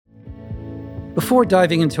Before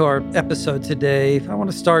diving into our episode today, I want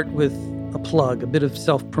to start with a plug, a bit of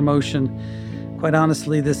self-promotion. Quite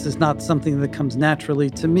honestly, this is not something that comes naturally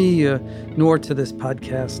to me, nor to this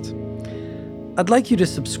podcast. I'd like you to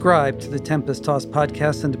subscribe to the Tempest Toss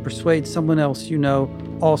podcast and to persuade someone else you know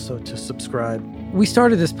also to subscribe. We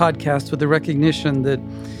started this podcast with the recognition that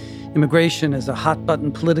immigration is a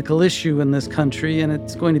hot-button political issue in this country, and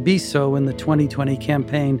it's going to be so in the 2020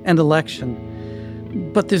 campaign and election.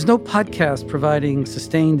 But there's no podcast providing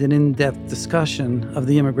sustained and in-depth discussion of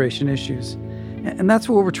the immigration issues. And that's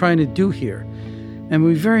what we're trying to do here. And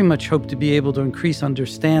we very much hope to be able to increase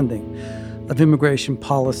understanding of immigration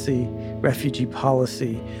policy, refugee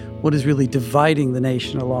policy, what is really dividing the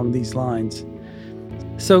nation along these lines.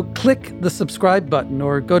 So click the subscribe button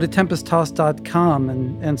or go to tempesttoss.com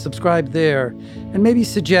and subscribe there, and maybe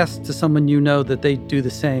suggest to someone you know that they do the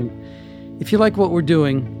same. If you like what we're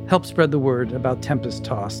doing, help spread the word about Tempest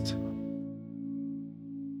Tossed.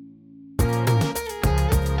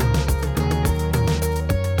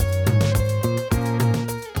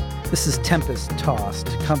 This is Tempest Tossed,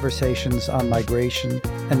 Conversations on Migration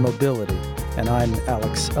and Mobility, and I'm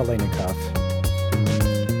Alex Aleinikoff.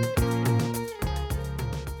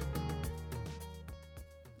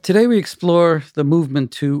 Today we explore the movement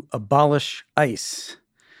to abolish ICE.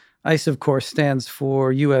 ICE, of course, stands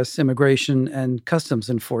for U.S. Immigration and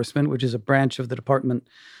Customs Enforcement, which is a branch of the Department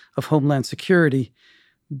of Homeland Security.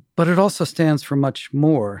 But it also stands for much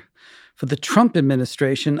more. For the Trump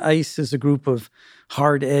administration, ICE is a group of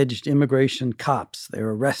hard-edged immigration cops.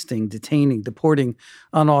 They're arresting, detaining, deporting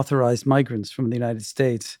unauthorized migrants from the United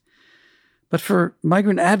States. But for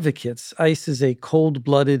migrant advocates, ICE is a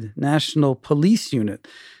cold-blooded national police unit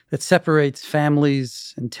that separates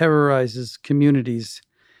families and terrorizes communities.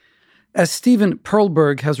 As Stephen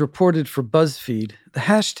Perlberg has reported for BuzzFeed, the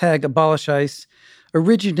hashtag AbolishICE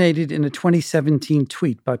originated in a 2017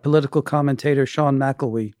 tweet by political commentator Sean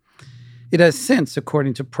McElwee. It has since,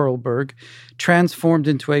 according to Perlberg, transformed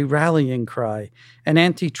into a rallying cry, an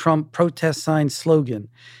anti-Trump protest sign slogan,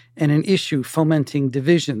 and an issue fomenting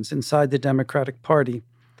divisions inside the Democratic Party.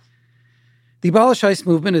 The AbolishICE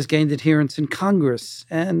movement has gained adherents in Congress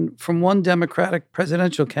and from one Democratic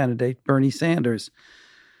presidential candidate, Bernie Sanders.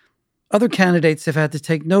 Other candidates have had to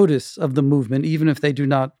take notice of the movement, even if they do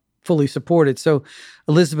not fully support it. So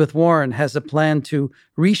Elizabeth Warren has a plan to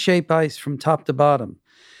reshape ICE from top to bottom.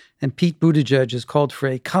 And Pete Buttigieg has called for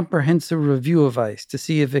a comprehensive review of ICE to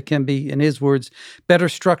see if it can be, in his words, better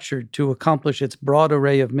structured to accomplish its broad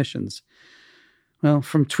array of missions. Well,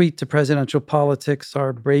 from tweet to presidential politics,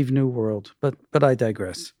 our brave new world. But I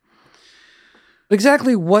digress.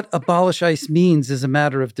 Exactly what abolish ICE means is a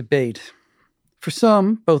matter of debate. For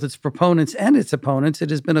some, both its proponents and its opponents, it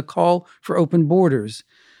has been a call for open borders.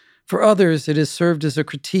 For others, it has served as a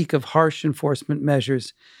critique of harsh enforcement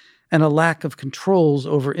measures and a lack of controls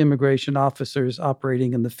over immigration officers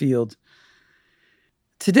operating in the field.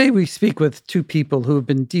 Today, we speak with two people who have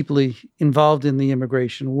been deeply involved in the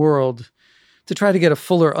immigration world to try to get a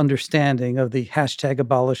fuller understanding of the hashtag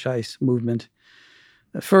AbolishICE movement.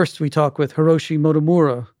 First, we talk with Hiroshi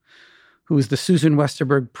Motomura, who is the Susan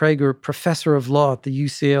Westerberg Prager Professor of Law at the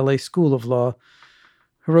UCLA School of Law.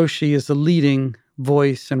 Hiroshi is a leading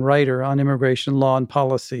voice and writer on immigration law and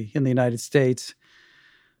policy in the United States.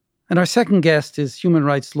 And our second guest is human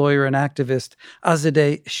rights lawyer and activist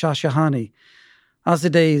Azadeh Shashahani.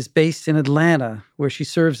 Azadeh is based in Atlanta, where she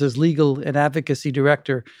serves as legal and advocacy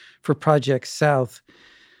director for Project South.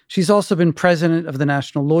 She's also been president of the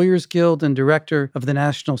National Lawyers Guild and director of the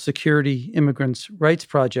National Security Immigrants' Rights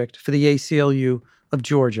Project for the ACLU of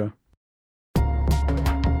Georgia.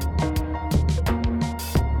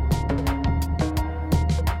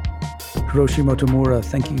 Hiroshi Motomura,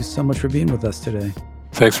 thank you so much for being with us today.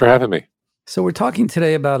 Thanks for having me. So we're talking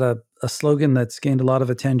today about a slogan that's gained a lot of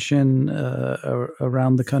attention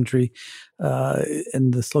around the country,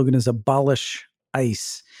 and the slogan is Abolish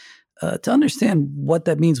ICE. To understand what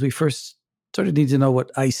that means, we first sort of need to know what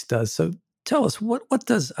ICE does. So tell us, what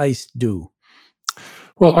does ICE do?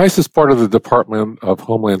 Well, ICE is part of the Department of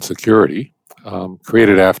Homeland Security,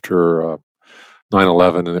 created after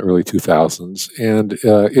 9/11 in the early 2000s, and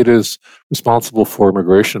it is responsible for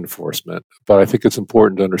immigration enforcement. But I think it's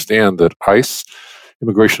important to understand that ICE,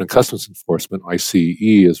 Immigration and Customs Enforcement, ICE,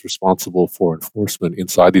 is responsible for enforcement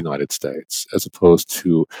inside the United States as opposed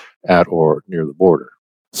to at or near the border.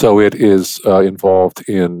 So it is involved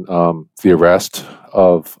in the arrest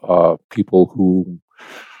of people who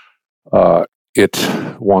it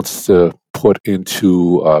wants to put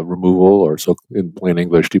into removal, or so in plain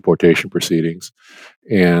English, deportation proceedings.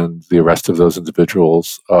 and the arrest of those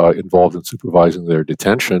individuals involved in supervising their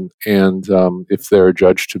detention. And if they're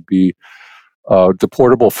judged to be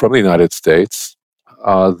deportable from the United States,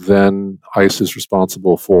 then ICE is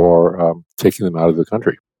responsible for taking them out of the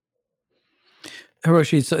country.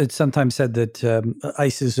 Hiroshi, it's sometimes said that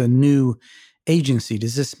ICE is a new agency.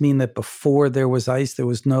 Does this mean that before there was ICE, there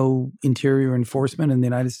was no interior enforcement in the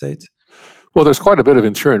United States? Well, there's quite a bit of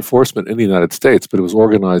interior enforcement in the United States, but it was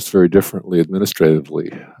organized very differently administratively.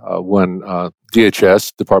 When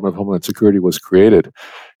DHS, Department of Homeland Security, was created,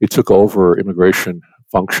 it took over immigration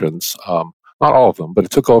functions. Not all of them, but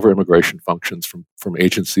it took over immigration functions from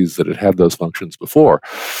agencies that had had those functions before.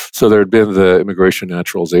 So there had been the Immigration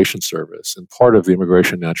Naturalization Service, and part of the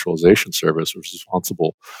Immigration Naturalization Service was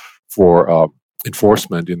responsible for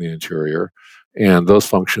enforcement in the interior, and those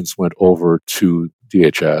functions went over to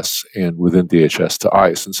DHS, and within DHS to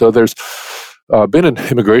ICE. And so there's been an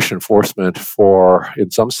immigration enforcement for,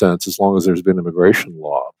 in some sense, as long as there's been immigration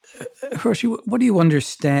law. Hiroshi, what do you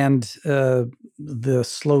understand the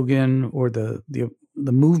slogan or the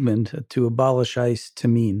movement to abolish ICE to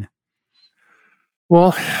mean?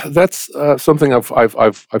 Well, that's something I've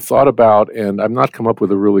thought about, and I've not come up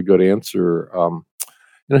with a really good answer.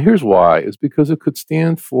 Here's why: is because it could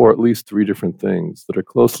stand for at least three different things that are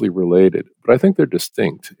closely related, but I think they're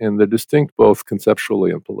distinct, and they're distinct both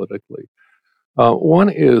conceptually and politically. One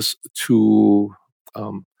is to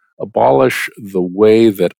abolish the way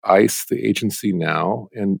that ICE, the agency now,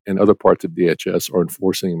 and other parts of DHS are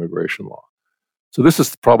enforcing immigration law. So this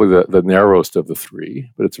is probably the narrowest of the three,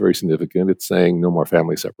 but it's very significant. It's saying no more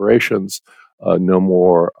family separations, no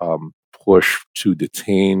more push to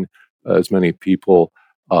detain as many people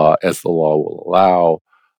as the law will allow,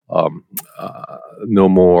 no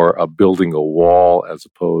more building a wall as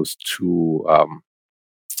opposed to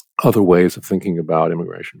other ways of thinking about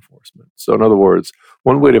immigration enforcement. So in other words,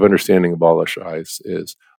 one way of understanding abolish ICE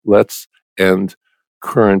is let's end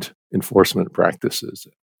current enforcement practices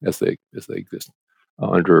as they exist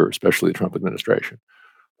under especially the Trump administration.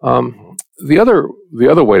 The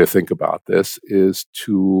other way to think about this is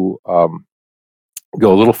to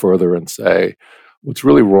go a little further and say what's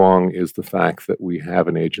really wrong is the fact that we have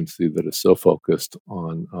an agency that is so focused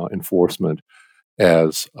on enforcement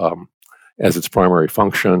as its primary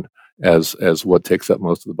function, as what takes up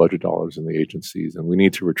most of the budget dollars in the agencies, and we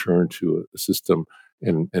need to return to a system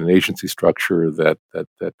and an agency structure that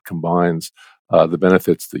combines the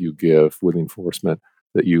benefits that you give with enforcement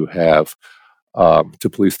that you have to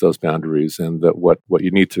police those boundaries, and that what you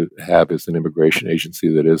need to have is an immigration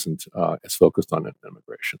agency that isn't as focused on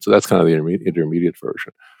immigration. So that's kind of the intermediate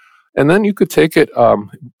version. And then you could take it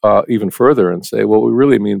even further and say, what we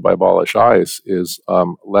really mean by abolish ICE is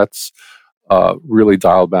let's really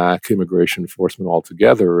dial back immigration enforcement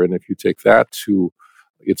altogether. And if you take that to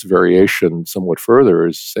its variation somewhat further,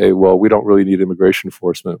 is say, well, we don't really need immigration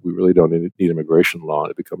enforcement. We really don't need immigration law.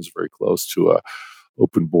 And it becomes very close to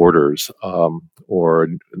open borders, or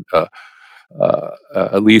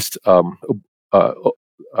at least a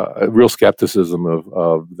real skepticism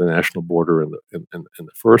of the national border in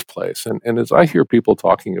the first place. And as I hear people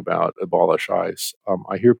talking about abolish ICE,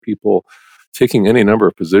 I hear people taking any number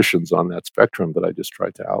of positions on that spectrum that I just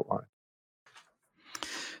tried to outline.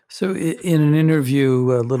 So in an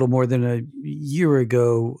interview a little more than a year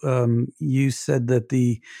ago, you said that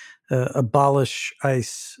the abolish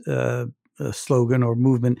ICE slogan or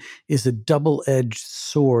movement is a double-edged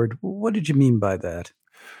sword. What did you mean by that?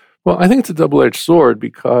 Well, I think it's a double-edged sword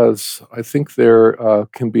because I think there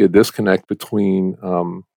can be a disconnect between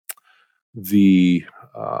the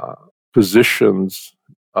positions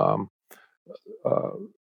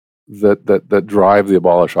that drive the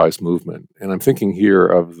abolish ICE movement. And I'm thinking here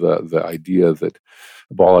of the idea that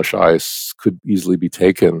abolish ICE could easily be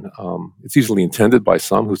taken. It's easily intended by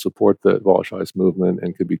some who support the abolish ICE movement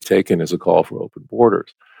and could be taken as a call for open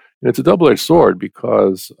borders. And it's a double-edged sword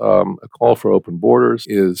because a call for open borders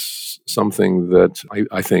is something that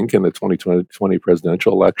I think in the 2020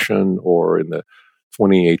 presidential election or in the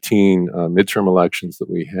 2018 midterm elections that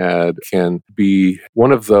we had can be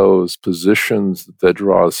one of those positions that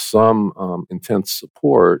draws some intense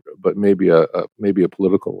support, but maybe a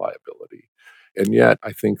political liability. And yet,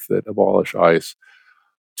 I think that abolish ICE,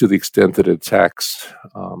 to the extent that it attacks,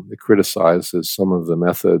 it criticizes some of the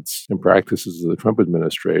methods and practices of the Trump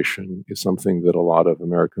administration, is something that a lot of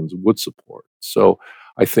Americans would support. So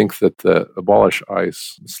I think that the abolish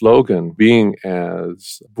ICE slogan, being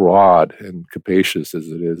as broad and capacious as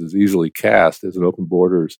it is easily cast as an open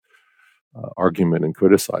borders argument and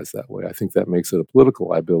criticized that way. I think that makes it a political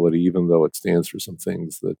liability, even though it stands for some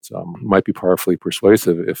things that might be powerfully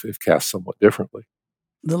persuasive if cast somewhat differently.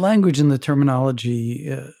 The language and the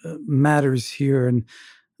terminology matters here, and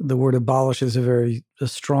the word abolish is a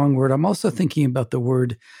strong word. I'm also thinking about the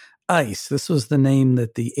word ICE. This was the name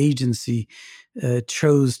that the agency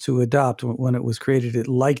chose to adopt when it was created. It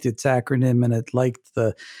liked its acronym and it liked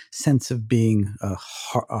the sense of being a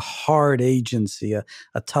hard agency, a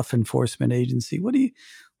tough enforcement agency. What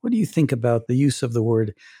do you think about the use of the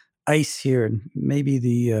word ICE here? And maybe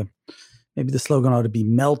the slogan ought to be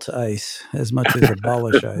 "Melt ICE" as much as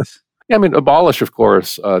 "Abolish ICE." Yeah, I mean, abolish, of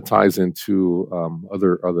course, ties into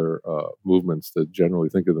other movements that generally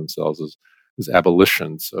think of themselves as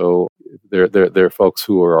abolition. So there are folks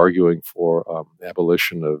who are arguing for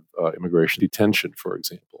abolition of immigration detention, for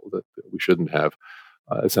example, that we shouldn't have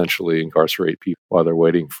essentially incarcerate people while they're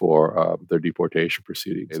waiting for their deportation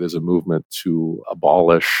proceedings. There's a movement to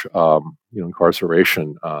abolish,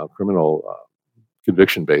 incarceration, criminal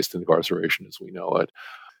conviction-based incarceration as we know it.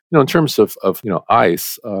 In terms of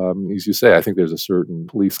ICE, as you say, I think there's a certain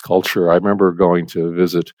police culture. I remember going to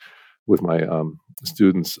visit with my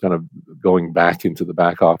students, kind of going back into the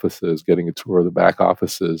back offices, getting a tour of the back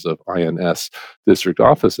offices of INS district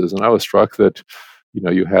offices, and I was struck that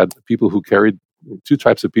you had people who carried two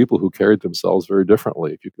types of people who carried themselves very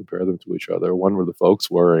differently if you compare them to each other. One were the folks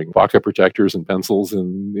wearing pocket protectors and pencils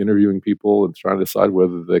and interviewing people and trying to decide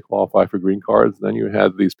whether they qualify for green cards. Then you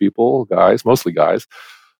had these people, guys, mostly guys,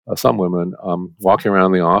 some women, walking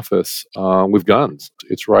around the office with guns.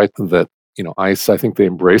 It's right that ICE. I think they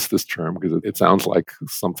embrace this term because it sounds like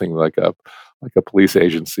something like a police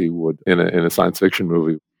agency would in a science fiction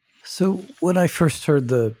movie. So when I first heard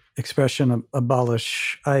the expression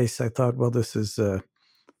 "abolish ICE," I thought, well, this is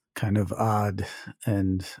kind of odd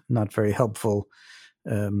and not very helpful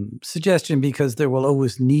suggestion because there will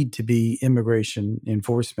always need to be immigration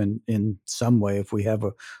enforcement in some way. If we have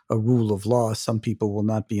a rule of law, some people will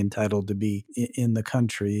not be entitled to be in the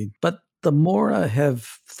country. But the more I have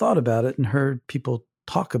thought about it and heard people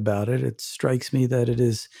talk about it, it strikes me that it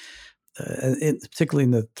is, particularly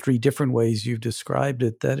in the three different ways you've described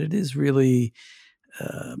it, that it is really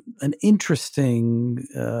an interesting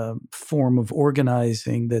form of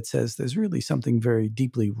organizing that says there's really something very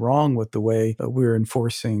deeply wrong with the way we're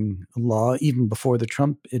enforcing law, even before the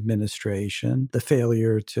Trump administration, the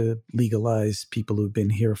failure to legalize people who've been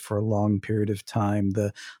here for a long period of time,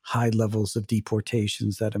 the high levels of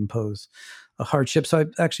deportations that impose a hardship. So I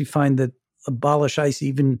actually find that abolish ICE,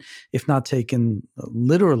 even if not taken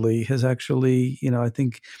literally, has actually, I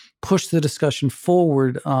think, pushed the discussion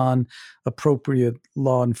forward on appropriate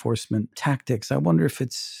law enforcement tactics. I wonder if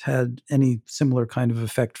it's had any similar kind of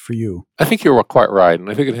effect for you. I think you're quite right, and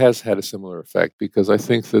I think it has had a similar effect because I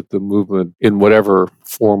think that the movement, in whatever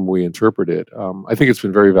form we interpret it, I think it's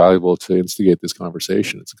been very valuable to instigate this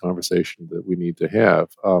conversation. It's a conversation that we need to have.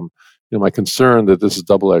 My concern that this is a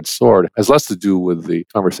double-edged sword has less to do with the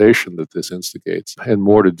conversation that this instigates and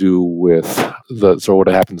more to do with what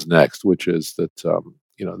happens next, which is that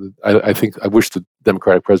I think I wish the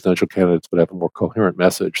Democratic presidential candidates would have a more coherent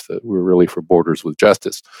message that we're really for borders with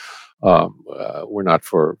justice. We're not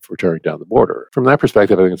for tearing down the border. From that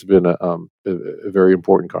perspective, I think it's been a very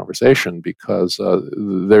important conversation because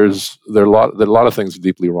there are a lot of things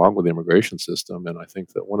deeply wrong with the immigration system, and I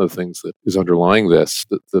think that one of the things that is underlying this,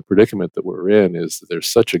 the predicament that we're in, is that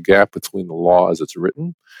there's such a gap between the law as it's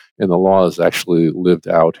written and the law as actually lived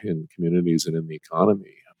out in communities and in the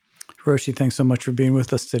economy. Hiroshi, thanks so much for being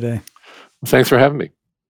with us today. Thanks for having me.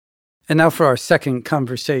 And now for our second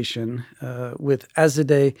conversation with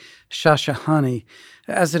Azadeh Shashahani.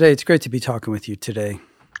 Azadeh, it's great to be talking with you today.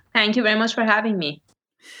 Thank you very much for having me.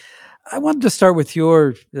 I wanted to start with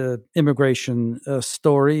your immigration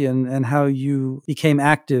story and how you became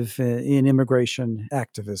active in immigration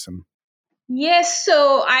activism. Yes,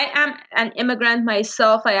 so I am an immigrant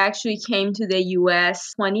myself. I actually came to the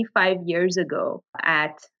U.S. 25 years ago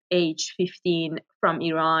at age 15 from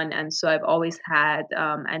Iran. And so I've always had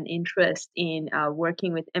an interest in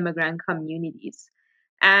working with immigrant communities.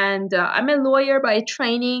 And I'm a lawyer by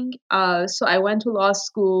training. So I went to law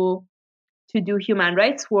school to do human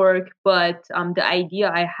rights work. But the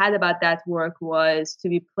idea I had about that work was to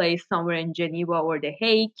be placed somewhere in Geneva or The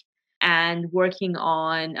Hague and working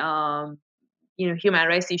on human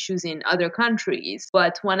rights issues in other countries.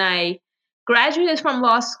 But when I graduated from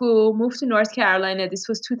law school, moved to North Carolina, this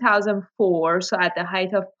was 2004, so at the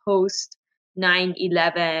height of post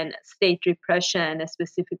 9/11 state repression,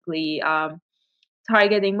 specifically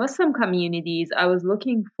targeting Muslim communities, I was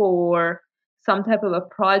looking for some type of a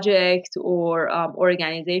project or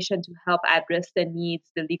organization to help address the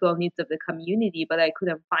legal needs of the community, but I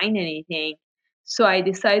couldn't find anything. So I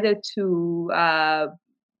decided to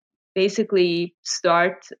basically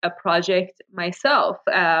start a project myself.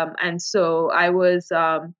 And so I was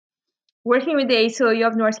working with the ACLU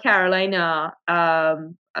of North Carolina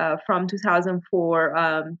from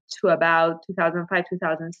 2004 to about 2005,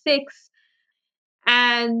 2006.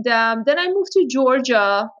 And then I moved to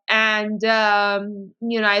Georgia, and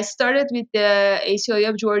I started with the ACLU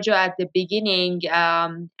of Georgia at the beginning,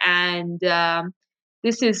 and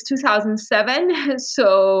this is 2007.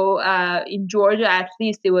 So in Georgia, at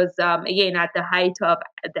least, it was again at the height of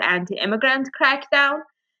the anti-immigrant crackdown,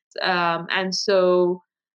 and so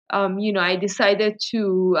I decided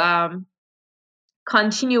to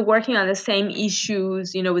continue working on the same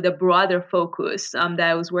issues, with a broader focus that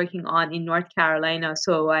I was working on in North Carolina.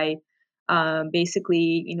 So I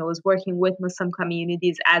basically, was working with Muslim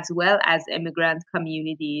communities as well as immigrant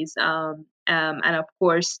communities. And of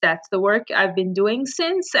course, that's the work I've been doing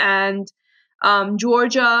since. And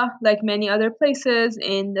Georgia, like many other places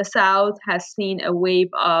in the South, has seen a wave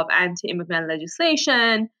of anti-immigrant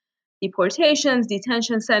legislation, deportations,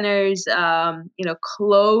 detention centers,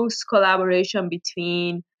 close collaboration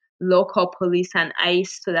between local police and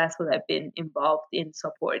ICE. So that's what I've been involved in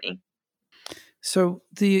supporting. So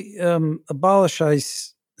the Abolish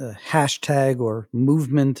ICE hashtag or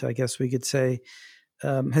movement, I guess we could say,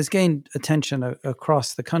 has gained attention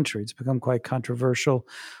across the country. It's become quite controversial.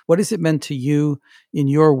 What has it meant to you in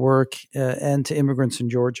your work and to immigrants in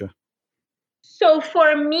Georgia? So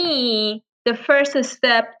for me, the first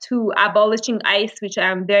step to abolishing ICE, which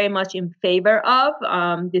I'm very much in favor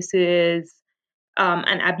of, this is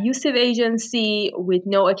an abusive agency with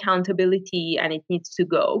no accountability, and it needs to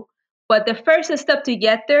go. But the first step to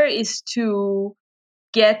get there is to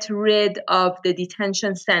get rid of the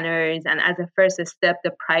detention centers, and as a first step,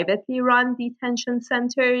 the privately run detention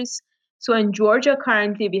centers. So in Georgia,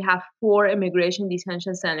 currently, we have 4 immigration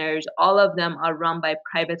detention centers. All of them are run by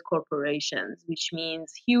private corporations, which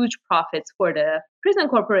means huge profits for the prison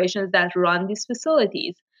corporations that run these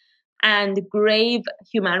facilities, and grave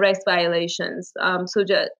human rights violations.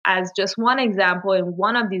 As just one example, in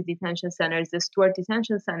one of these detention centers, the Stewart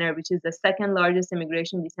Detention Center, which is the second largest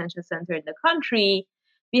immigration detention center in the country,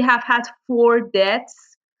 we have had 4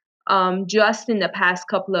 deaths just in the past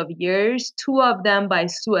couple of years, 2 of them by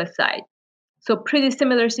suicide. So pretty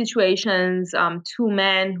similar situations. 2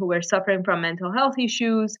 men who were suffering from mental health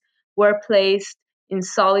issues were placed in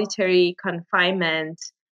solitary confinement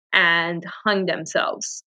and hung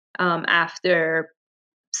themselves after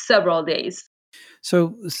several days.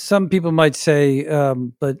 So some people might say,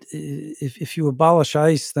 but if you abolish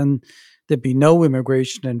ICE, then there'd be no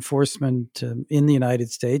immigration enforcement in the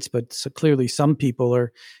United States. But so clearly some people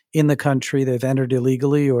are in the country, they've entered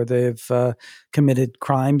illegally, or they've committed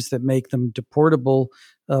crimes that make them deportable.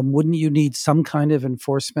 Wouldn't you need some kind of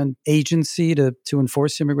enforcement agency to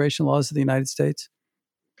enforce immigration laws of the United States?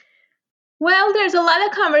 Well, there's a lot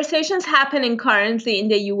of conversations happening currently in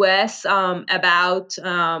the U.S. About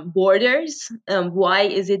borders. Why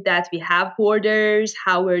is it that we have borders?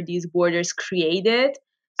 How were these borders created?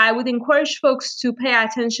 I would encourage folks to pay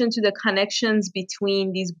attention to the connections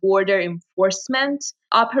between these border enforcement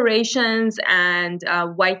operations and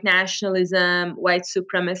white nationalism, white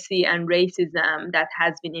supremacy, and racism that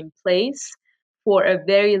has been in place for a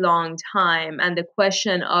very long time. And the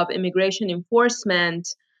question of immigration enforcement,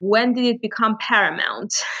 when did it become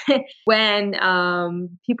paramount? When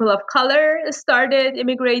people of color started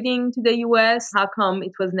immigrating to the US? How come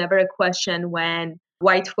it was never a question when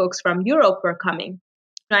white folks from Europe were coming?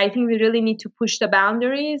 I think we really need to push the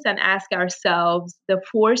boundaries and ask ourselves the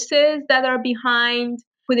forces that are behind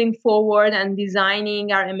putting forward and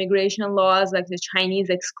designing our immigration laws, like the Chinese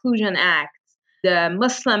Exclusion Act, the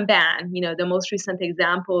Muslim ban, the most recent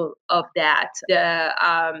example of that,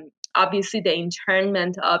 obviously the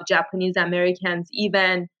internment of Japanese Americans,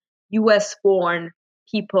 even US-born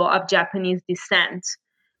people of Japanese descent.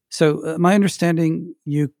 So my understanding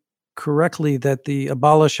you correctly that the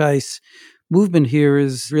Abolish ICE movement here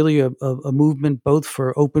is really a movement both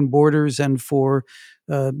for open borders and for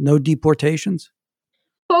no deportations?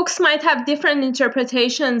 Folks might have different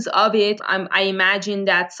interpretations of it. I imagine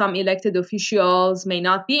that some elected officials may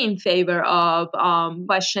not be in favor of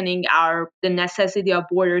questioning the necessity of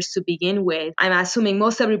borders to begin with. I'm assuming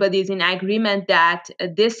most everybody is in agreement that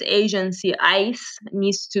this agency, ICE,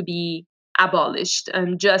 needs to be abolished,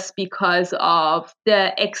 just because of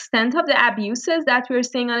the extent of the abuses that we're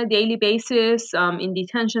seeing on a daily basis in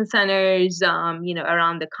detention centers,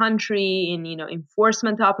 around the country, in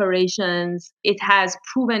enforcement operations. It has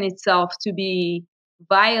proven itself to be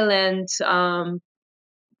violent,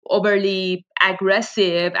 overly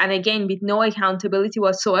aggressive, and again with no accountability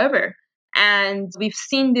whatsoever. And we've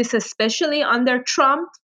seen this especially under Trump,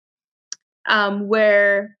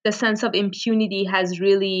 where the sense of impunity has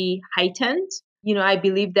really heightened. I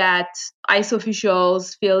believe that ICE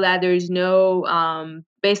officials feel that there is no,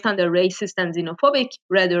 based on the racist and xenophobic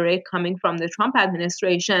rhetoric coming from the Trump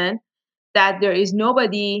administration, that there is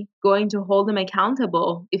nobody going to hold them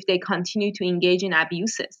accountable if they continue to engage in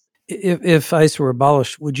abuses. If ICE were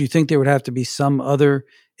abolished, would you think there would have to be some other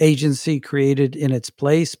agency created in its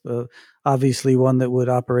place? Obviously, one that would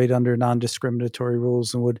operate under non-discriminatory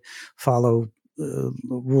rules and would follow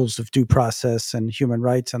rules of due process and human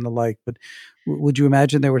rights and the like. But would you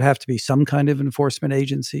imagine there would have to be some kind of enforcement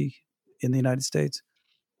agency in the United States?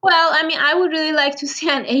 Well, I would really like to see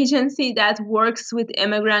an agency that works with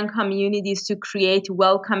immigrant communities to create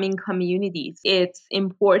welcoming communities. It's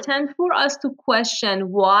important for us to question,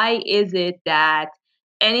 why is it that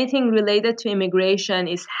anything related to immigration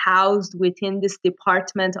is housed within this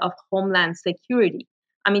Department of Homeland Security?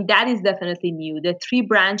 That is definitely new. The three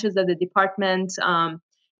branches of the department,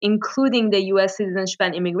 including the U.S. Citizenship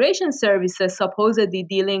and Immigration Services, supposedly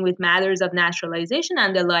dealing with matters of naturalization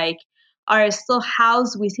and the like, are still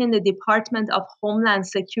housed within the Department of Homeland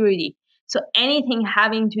Security. So anything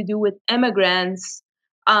having to do with immigrants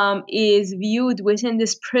is viewed within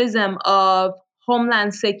this prism of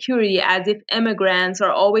Homeland Security, as if immigrants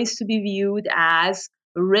are always to be viewed as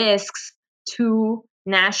risks to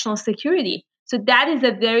national security. So that is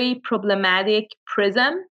a very problematic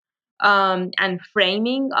prism and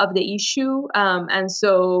framing of the issue. And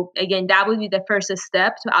so, again, that would be the first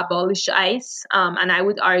step to abolish ICE. And I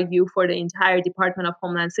would argue for the entire Department of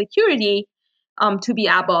Homeland Security to be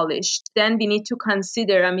abolished. Then we need to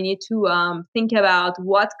consider, we need to think about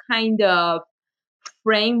what kind of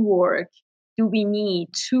framework do we need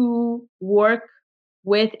to work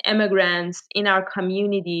with immigrants in our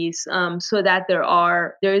communities, so that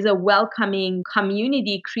there is a welcoming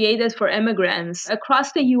community created for immigrants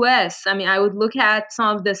across the U.S. I would look at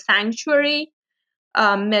some of the sanctuary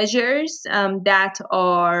measures that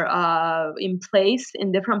are in place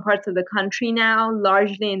in different parts of the country now,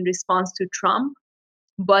 largely in response to Trump.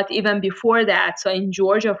 But even before that, so in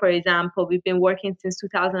Georgia, for example, we've been working since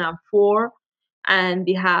 2004. And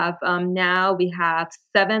we have now we have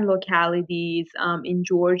 7 localities in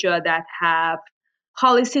Georgia that have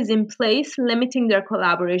policies in place limiting their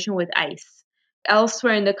collaboration with ICE.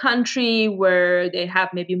 Elsewhere in the country, where they have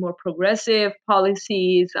maybe more progressive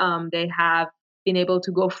policies, they have been able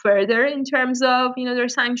to go further in terms of their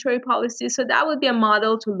sanctuary policies. So that would be a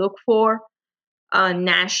model to look for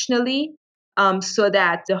nationally, so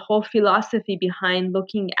that the whole philosophy behind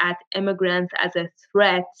looking at immigrants as a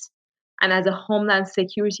threat and as a homeland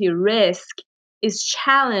security risk is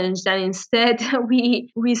challenged, and instead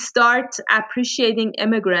we start appreciating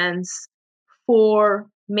immigrants for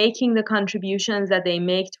making the contributions that they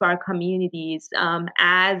make to our communities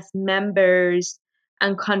as members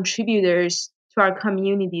and contributors to our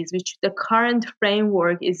communities, which the current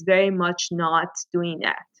framework is very much not doing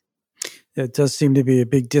that. It does seem to be a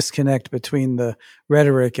big disconnect between the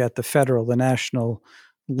rhetoric at the federal, the national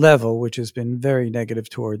level, which has been very negative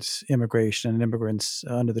towards immigration and immigrants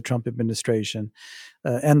under the Trump administration,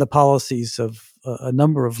 and the policies of a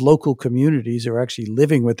number of local communities who are actually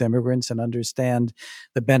living with immigrants and understand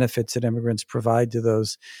the benefits that immigrants provide to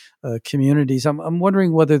those communities. I'm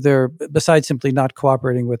wondering whether there, besides simply not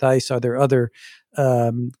cooperating with ICE, are there other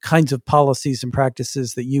kinds of policies and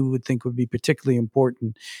practices that you would think would be particularly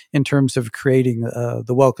important in terms of creating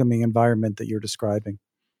the welcoming environment that you're describing?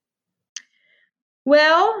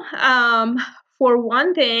 Well, for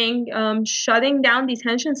one thing, shutting down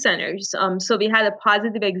detention centers. So we had a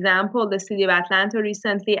positive example. The city of Atlanta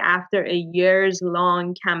recently, after a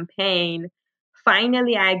years-long campaign,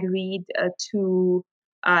 finally agreed to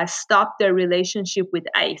stop their relationship with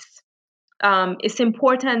ICE. It's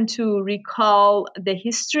important to recall the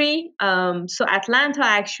history. So Atlanta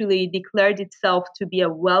actually declared itself to be a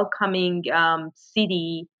welcoming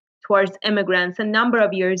city towards immigrants a number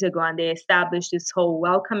of years ago, and they established this whole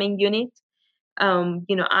welcoming unit.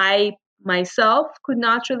 I myself could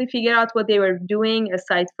not really figure out what they were doing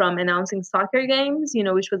aside from announcing soccer games,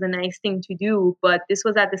 which was a nice thing to do. But this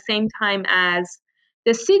was at the same time as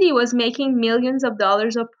the city was making millions of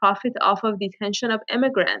dollars of profit off of detention of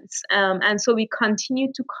immigrants. And so we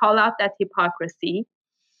continued to call out that hypocrisy,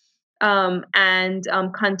 and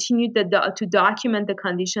continued to document the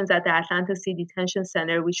conditions at the Atlanta City Detention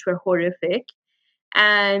Center, which were horrific.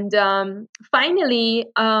 And finally,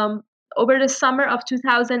 over the summer of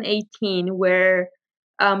 2018, where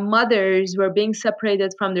mothers were being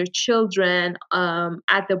separated from their children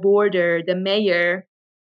at the border, the mayor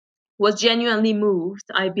was genuinely moved,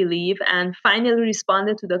 I believe, and finally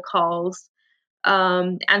responded to the calls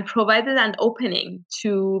and provided an opening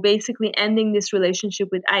to basically ending this relationship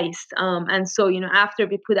with ICE. And so, after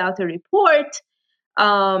we put out a report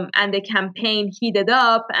and the campaign heated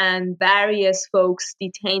up and various folks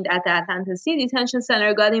detained at the Atlanta City Detention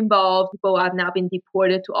Center got involved, people have now been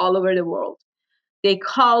deported to all over the world. They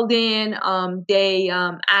called in, they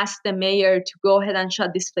asked the mayor to go ahead and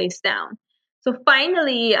shut this place down. So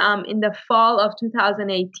finally, in the fall of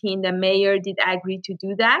 2018, the mayor did agree to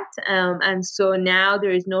do that. And so now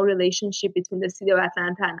there is no relationship between the city of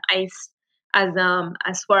Atlanta and ICE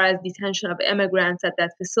as far as detention of immigrants at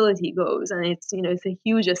that facility goes. And it's a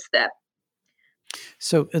huge step.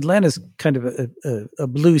 So Atlanta's kind of a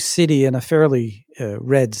blue city in a fairly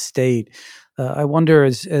red state. I wonder,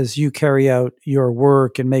 as you carry out your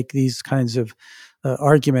work and make these kinds of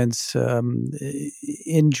arguments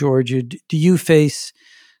in Georgia, do you face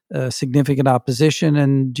significant opposition,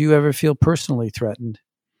 and do you ever feel personally threatened?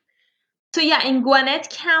 So yeah, in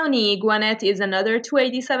Gwinnett County, Gwinnett is another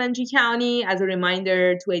 287G county. As a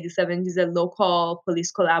reminder, 287G is a local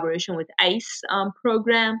police collaboration with ICE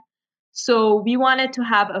program. So we wanted to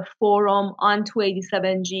have a forum on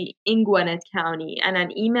 287G in Gwinnett County, and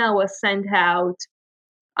an email was sent out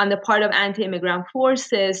on the part of anti-immigrant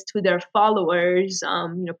forces to their followers,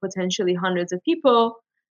 potentially hundreds of people,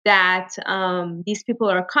 that these people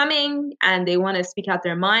are coming and they want to speak out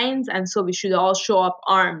their minds, and so we should all show up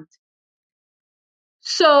armed.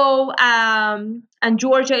 So, and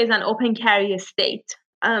Georgia is an open carry state.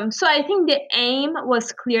 So I think the aim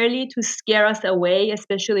was clearly to scare us away,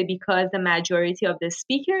 especially because the majority of the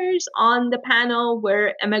speakers on the panel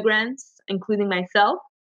were immigrants, including myself.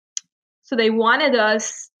 So they wanted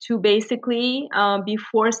us to basically be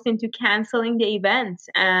forced into canceling the event.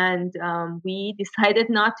 And we decided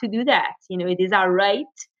not to do that. It is our right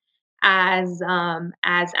as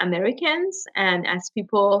Americans and as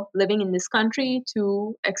people living in this country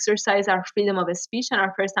to exercise our freedom of speech and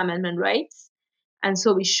our First Amendment rights. And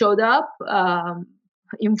so we showed up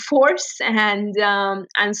in force and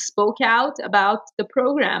spoke out about the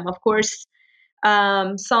program. Of course,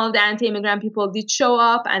 some of the anti-immigrant people did show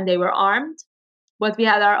up and they were armed, but we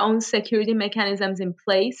had our own security mechanisms in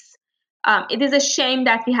place. It is a shame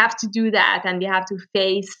that we have to do that and we have to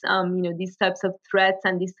face these types of threats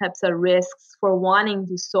and these types of risks for wanting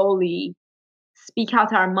to solely speak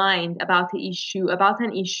out our mind about an issue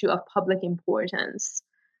of public importance.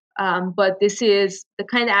 But this is the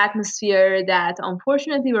kind of atmosphere that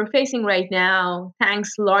unfortunately we're facing right now,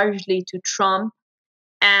 thanks largely to Trump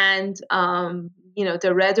and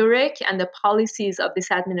the rhetoric and the policies of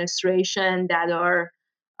this administration that are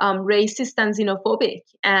racist and xenophobic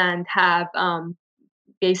and have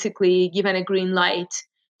basically given a green light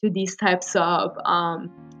to these types of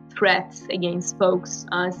threats against folks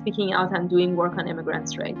speaking out and doing work on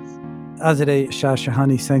immigrants' rights. Azadeh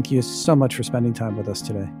Shahshahani, thank you so much for spending time with us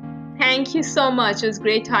today. Thank you so much. It was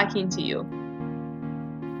great talking to you.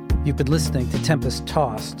 You've been listening to Tempest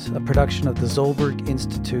Tossed, a production of the Zolberg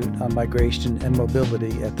Institute on Migration and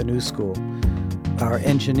Mobility at the New School. Our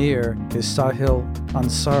engineer is Sahil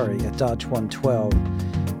Ansari at Dodge 112,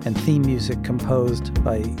 and theme music composed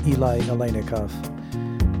by Eli Aleynikov.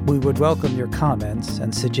 We would welcome your comments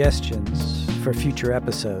and suggestions for future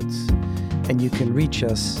episodes, and you can reach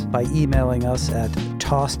us by emailing us at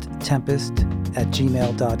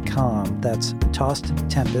tossedtempest@gmail.com. That's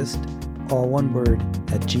tossedtempest, all one word,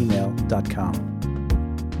 @gmail.com.